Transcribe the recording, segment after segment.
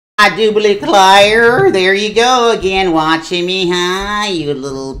I do declare. There you go again, watching me, huh? You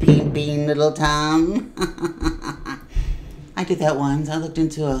little peeping little Tom. I did that once. I looked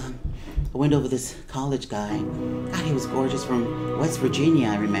into a window of this college guy. God, he was gorgeous, from West Virginia,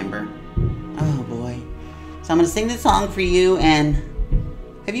 I remember. Oh, boy. So I'm going to sing this song for you, and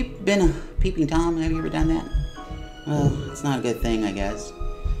have you been a peeping Tom? Have you ever done that? Well, it's not a good thing, I guess.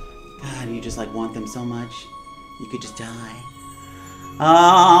 God, you just like want them so much, you could just die.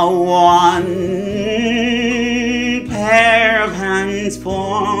 One pair of hands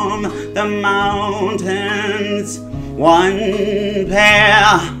form the mountains. One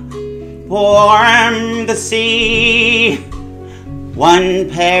pair form the sea. One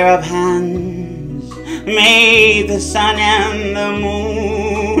pair of hands made the sun and the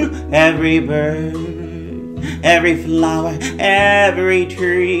moon. Every bird, every flower, every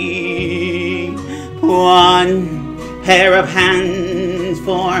tree. One pair of hands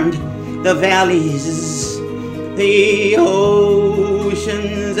formed the valleys, the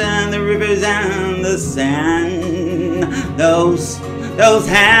oceans, and the rivers, and the sand. Those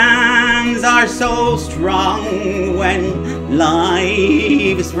hands are so strong when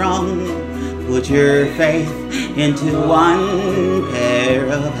life is wrong. Put your faith into one pair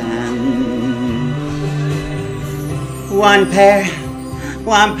of hands. One pair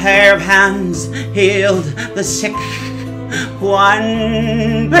of hands healed the sick.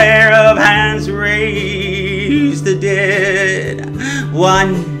 One pair of hands raised the dead.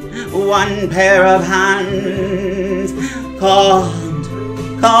 One pair of hands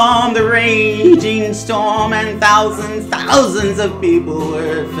calmed the raging storm, and thousands of people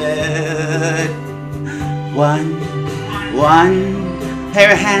were fed. One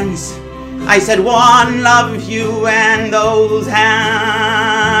pair of hands. I said one loved you, and those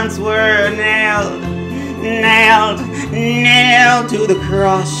hands were nailed to the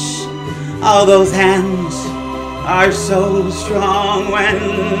cross. All those hands are so strong when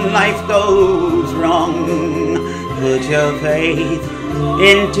life goes wrong. Put your faith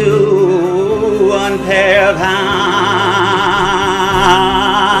into one pair of hands.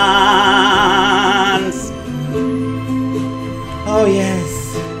 Oh yes,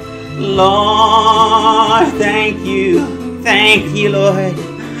 Lord, thank you, Lord,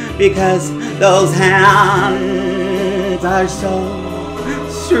 because those hands are so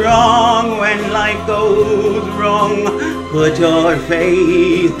strong when life goes wrong. Put your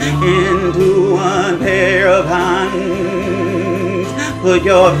faith into one pair of hands. Put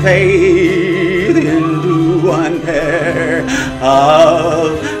your faith into one pair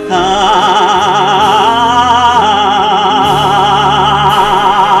of hands.